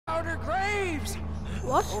outer graves.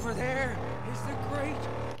 What? Over there is the great.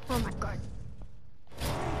 Oh my god.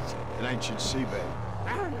 An ancient seabed.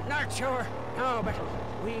 I'm not sure. No, but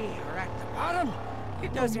we are at the bottom.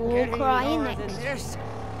 It doesn't We'll get any cry lower next. than this.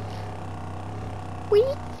 Whee!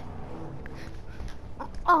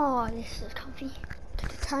 Oh, this is comfy.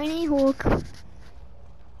 Tiny hawk.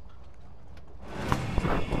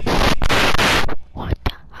 What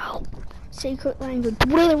the hell? Secret language.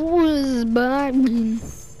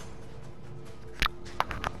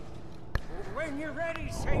 When you're ready,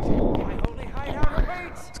 Satan, my holy hideout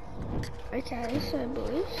awaits. Okay, so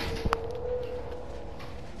boys.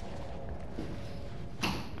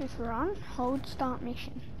 Just run, hold start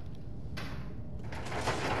mission.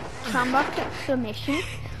 Come back to the mission.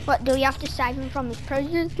 What, do we have to save him from his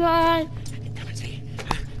prisoners? Come and see.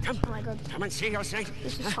 Come. Oh my god. Come and see, O Saint.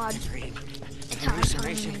 This is hard. Dream. It's hard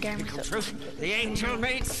Hallucination coming in can come games. true. The angel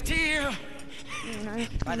made steel. You know,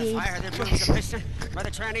 By the fire that burns the piston, by the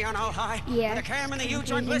tranny on all high, yeah. by the cam and the huge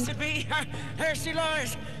on blessed be, there she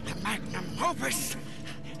lies, the magnum opus.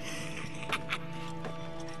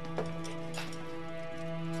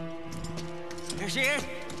 There she is.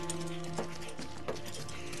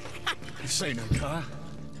 This ain't a car.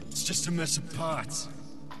 It's just a mess of parts.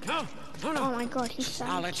 No, no, no. Oh my god, he's sad.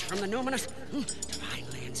 Knowledge from the numinous,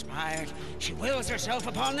 divinely inspired. She wills herself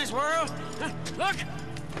upon this world. Look!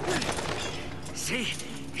 See,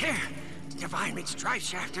 here, divine meets drive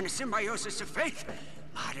shaft in a symbiosis of faith.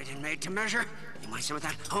 Modded and made to measure. You want some of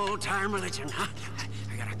that old-time religion, huh?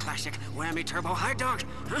 I got a classic whammy turbo high dog,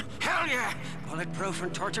 huh? Hell yeah! Bulletproof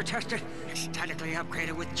and torture tested. Statically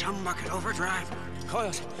upgraded with chum bucket overdrive.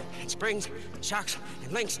 Coils and springs, shocks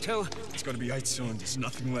and links too. It's gonna be 8 cylinders,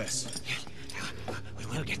 nothing less. Yes, we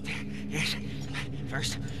will get there. Yes.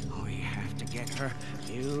 First, we have to get her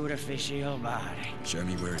beautificial body. Show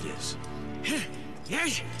me where it is.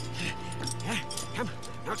 Yes. Come.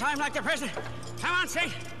 No time like the present. Come on,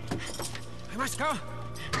 Saint. We must go.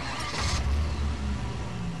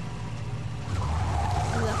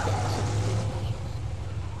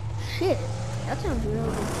 Shit, that sounds really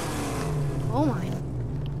good. Oh my.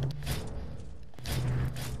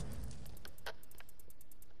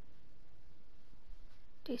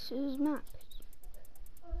 This is maps.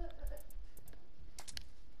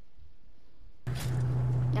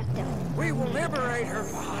 That's them. We will liberate her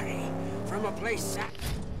body from a place set.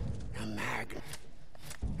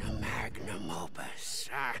 The magnum opus.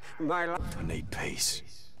 My life. I need peace.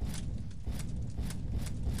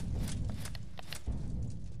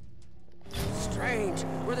 Strange.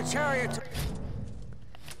 Where the chariot.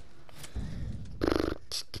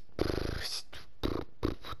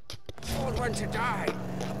 Old one to die.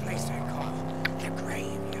 A place I call the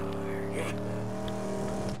graveyard.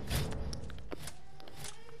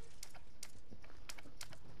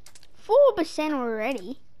 4%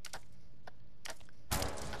 already.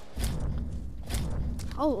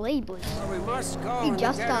 Holy boys. Well, we must go. We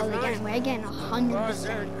just started the game. We're getting Because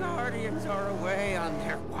their 100%. guardians are away on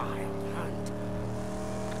their wild hunt.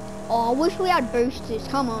 Oh, I wish we had boosters.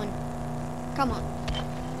 Come on. Come on.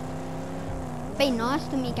 Be nice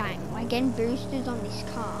to me, game. We're getting boosters on this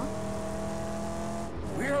car.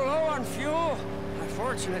 We're low on fuel.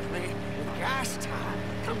 Unfortunately, with gas time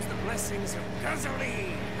comes the blessings of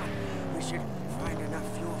gasoline. We should find enough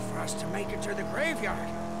fuel for us to make it to the graveyard.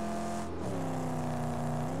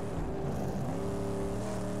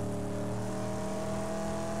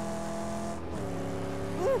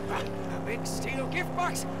 Ooh, a big steel gift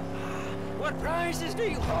box. What prizes do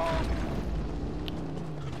you hold?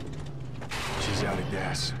 She's out of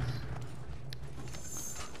gas.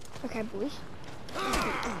 Okay, boys.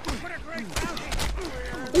 What a great bounty!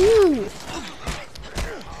 Ooh!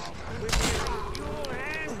 Fuel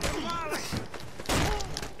and demolish.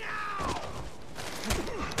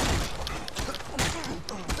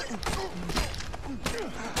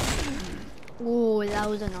 Ooh, that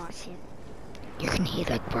was a nice hit. You can hear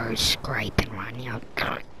that bird scraping right now.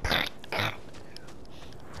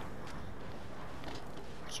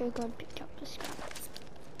 So God picked up the scrap.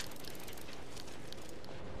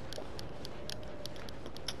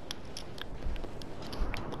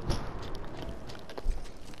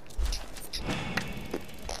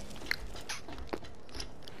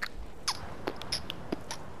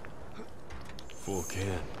 Full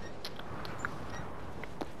can.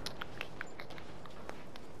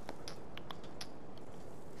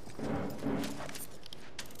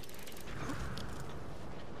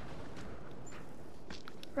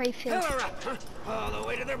 Refill. Fill her up, huh? All the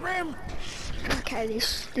way to the brim. Okay,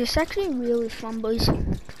 this actually really fun, boys.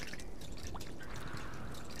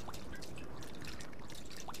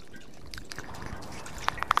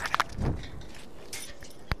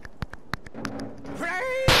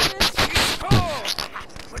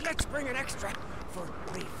 extra for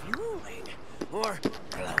refueling or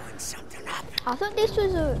blowing something up. I thought this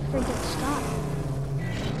was a freaking start.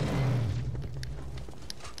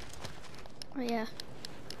 Oh yeah.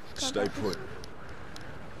 Stay put.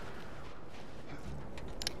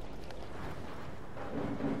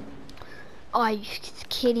 Oh, you're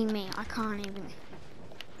kidding me. I can't even.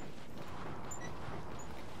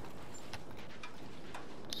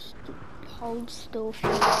 Hold still.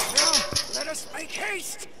 Now, let us make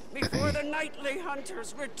haste before the nightly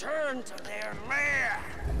hunters return to their lair.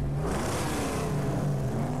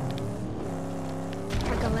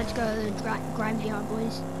 Okay, let's go to the graveyard,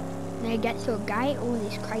 boys. They get to a gate, all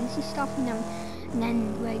this crazy stuff, and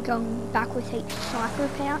then we're going back with each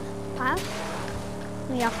psychopath.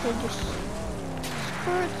 We have to just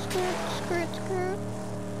skirt.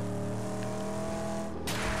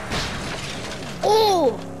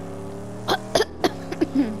 Oh!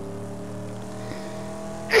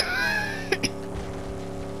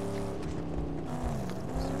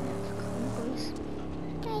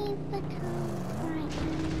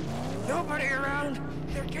 Nobody around.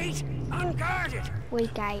 Their gate unguarded. We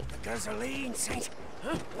gate. The gasoline saint.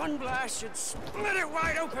 Huh? One blast should split it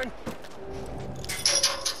wide open.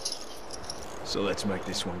 So let's make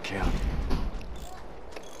this one count.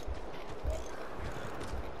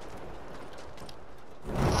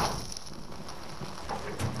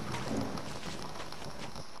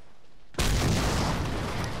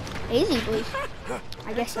 Easy, boys.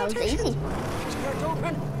 I guess that was easy. She's kept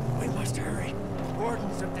open. We must hurry.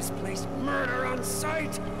 Wardens of this place murder on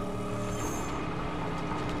sight.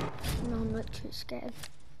 No, I'm not too scared.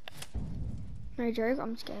 No joke,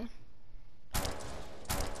 I'm scared.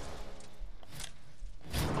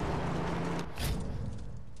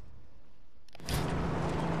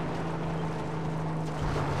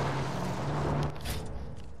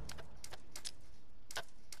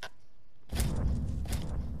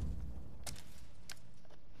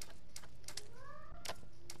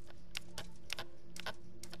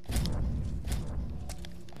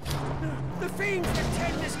 The fiends that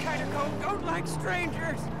tend this catacomb don't like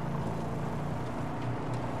strangers.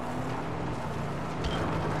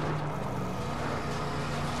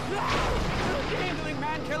 Little gambling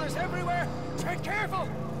man-killers everywhere. Tread careful.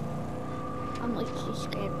 I'm literally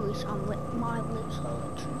scared, boys. My lips are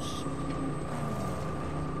literally shaking.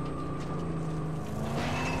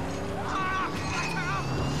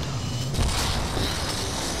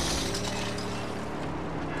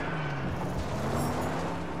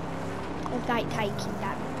 Without taking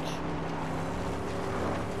damage.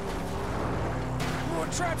 More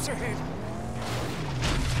traps ahead.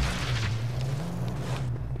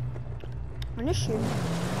 I'm gonna shoot.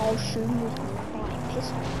 I'll shoot him with my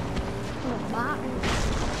pistol. Or that.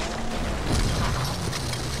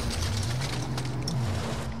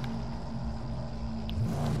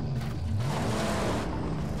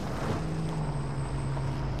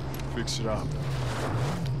 Fix it up.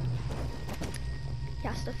 He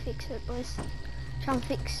has to fix it, boys. Try and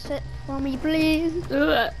fix it for me, please.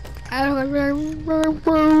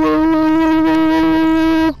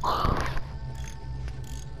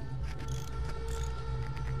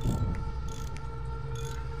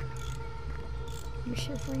 I'm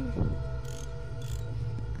shivering.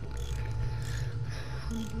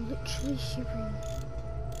 I'm literally shivering.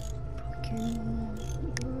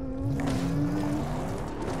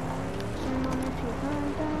 Someone if you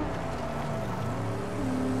heard that.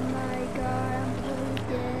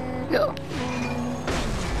 No.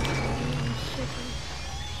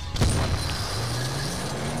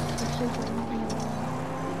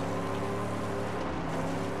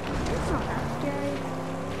 It's not that scary.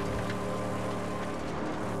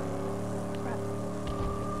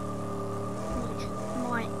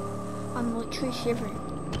 I'm literally shivering.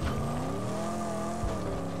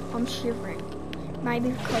 I'm shivering. Maybe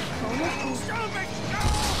because of it. Stop it!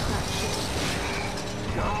 Not shivering.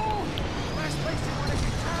 No! Last place you want to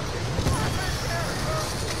get trapped is warfare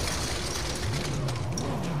territory.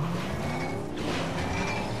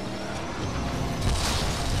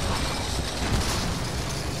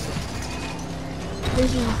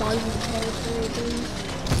 This is buzzing territory, dude.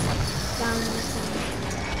 Down in the sun.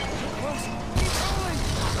 Close. Keep rolling.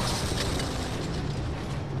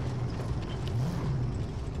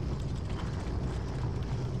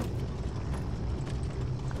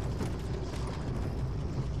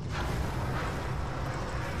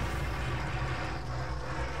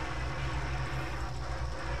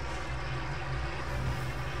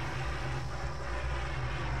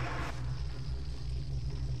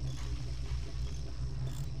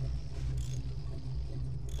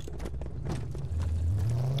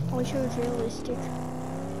 I wish it was realistic.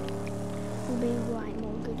 be way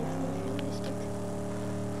more good if we're realistic.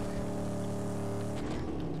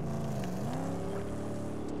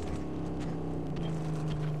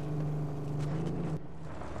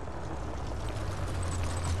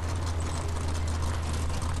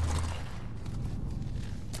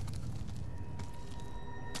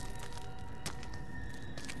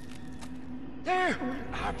 There!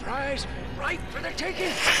 Our prize, right for the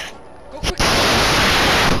taking! Go quick!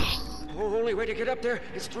 The only way to get up there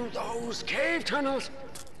is through those cave tunnels.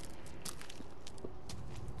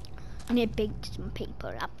 I need to beat some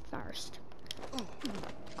people up first.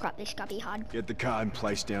 Crap, this gotta be hard. Get the car in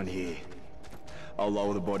place down here. I'll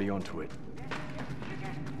lower the body onto it.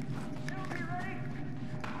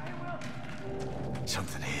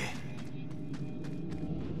 Something here.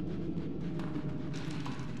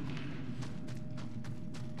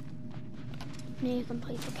 Need to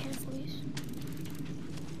complete the camp, please.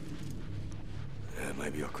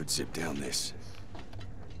 Maybe I could zip down this.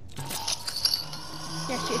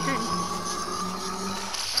 Yes, you can.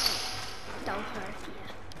 Don't hurt,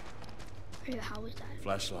 yeah. Who the hell was that?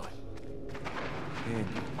 Flashlight.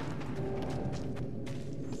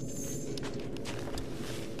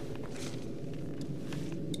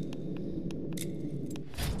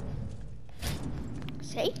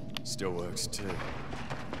 See? Still works too.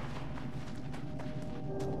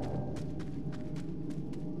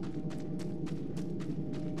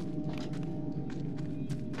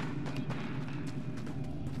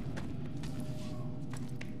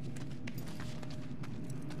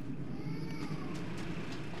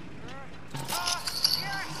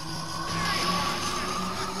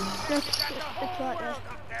 Look, it's right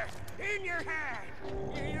there. In your hand.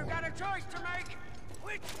 You got a choice to make.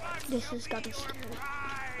 Which one? This has got to scary.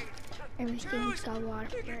 Everything's got water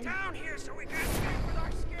for Get it. down here so we can escape with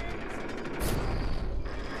our skins.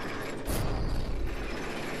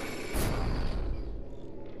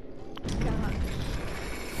 God.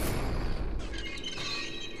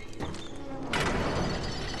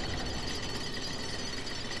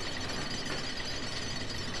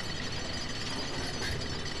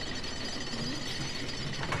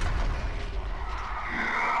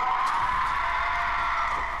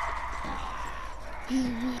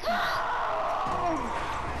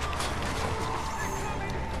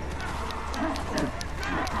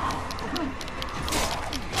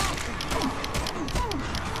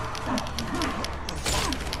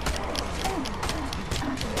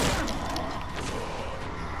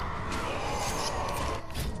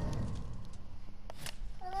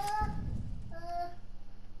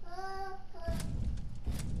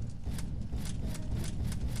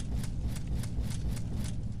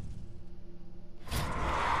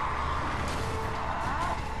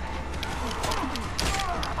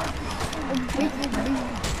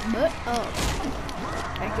 But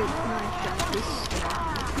I did not this.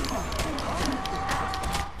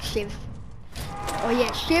 Shiv. Oh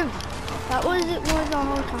yeah, Shiv. That was it was the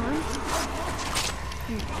whole time.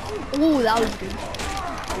 Oh, that was good.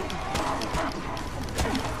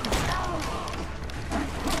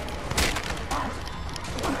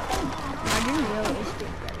 I didn't realize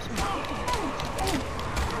it.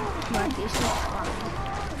 But this is fun.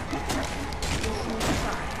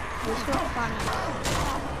 This was fun.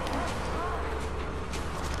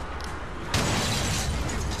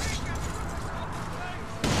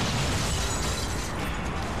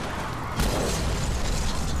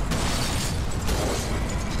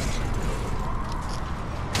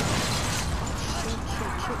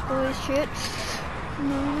 Shit. No,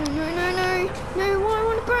 no, no, no, no. No, I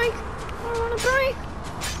want to break. I want to break.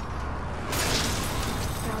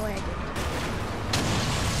 No way I didn't.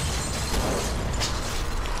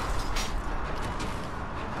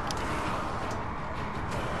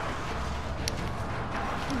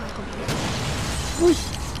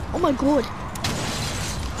 Oh my god.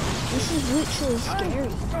 This is literally scary.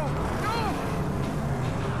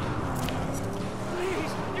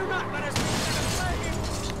 Please, do not let us into the flames.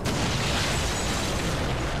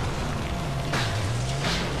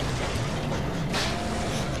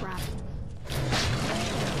 Crap.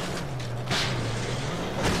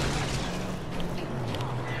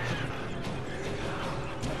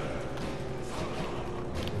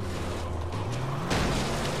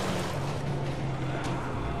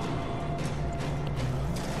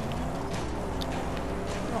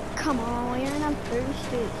 Come on, you're gonna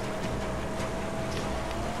boost it.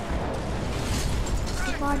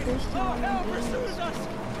 If I boost it, I'm gonna boost it.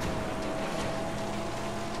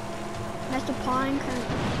 That's the pine current.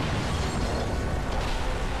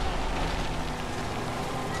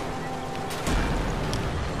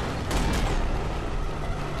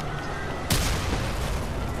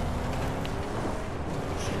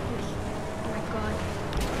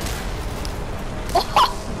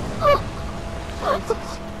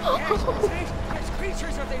 Yes, see? There's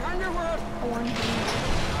creatures of the underworld. I want him.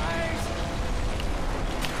 Guys.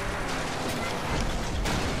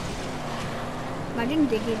 Imagine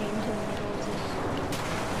digging into the middle of this.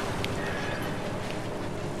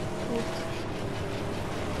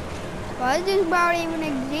 Why does this world even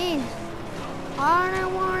exist? I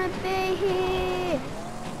don't want to be here.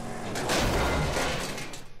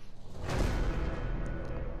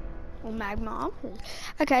 Or magma optus.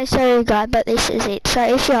 Okay, sorry guys, but this is it. So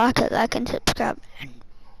if you like it, like and subscribe. And